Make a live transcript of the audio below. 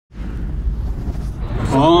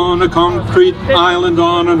On a concrete island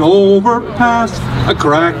on an overpass, a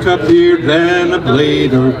crack appeared, then a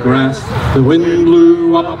blade of grass. The wind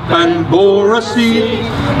blew up and bore a seed,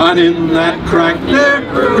 and in that crack there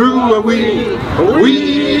grew a weed. A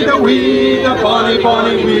weed, a weed, a bonny,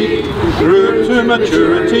 bonny weed, grew to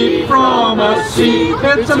maturity from a seed.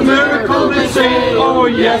 It's a miracle, they say, oh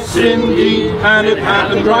yes indeed, and it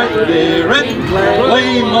happened right there in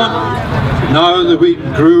Claymont. Now the wheat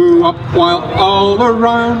grew up while all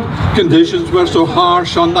around conditions were so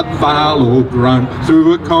harsh on that fallow ground.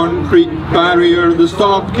 Through a concrete barrier the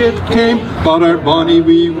stalk it came, but our bonny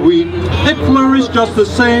wee wheat, it flourished just the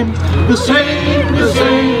same. The same, the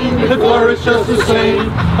same, it flourished just the same,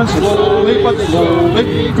 and slowly but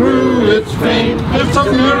slowly grew its fame. It's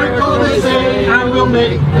a miracle, they say, and we'll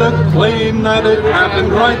make the claim that it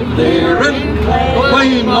happened right there in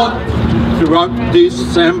Claymont. Throughout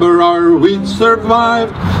December our wheat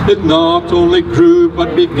survived. It not only grew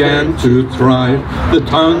but began to thrive. The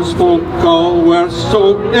townsfolk all were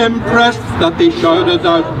so impressed that they shouted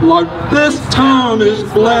out loud, "This town is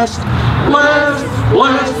blessed, blessed,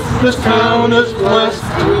 blessed, this town is blessed."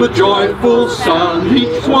 With joyful sound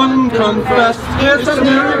each one confessed, it's a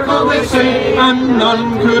miracle they say, and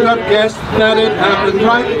none could have guessed that it happened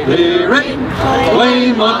right there in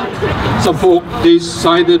Claymont. Some folk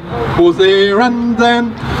decided both there and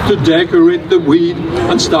then to decorate the weed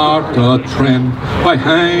and start a trend by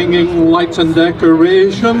hanging lights and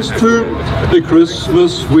decorations too. The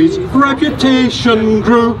Christmas wheat's reputation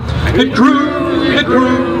grew. It grew, it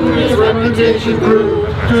grew, its reputation grew.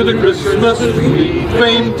 To the Christmas wheat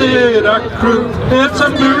fame did accrue. It's a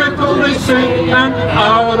miracle they say, and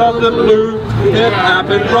out of the blue it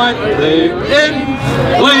happened right there in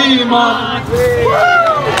Claymont.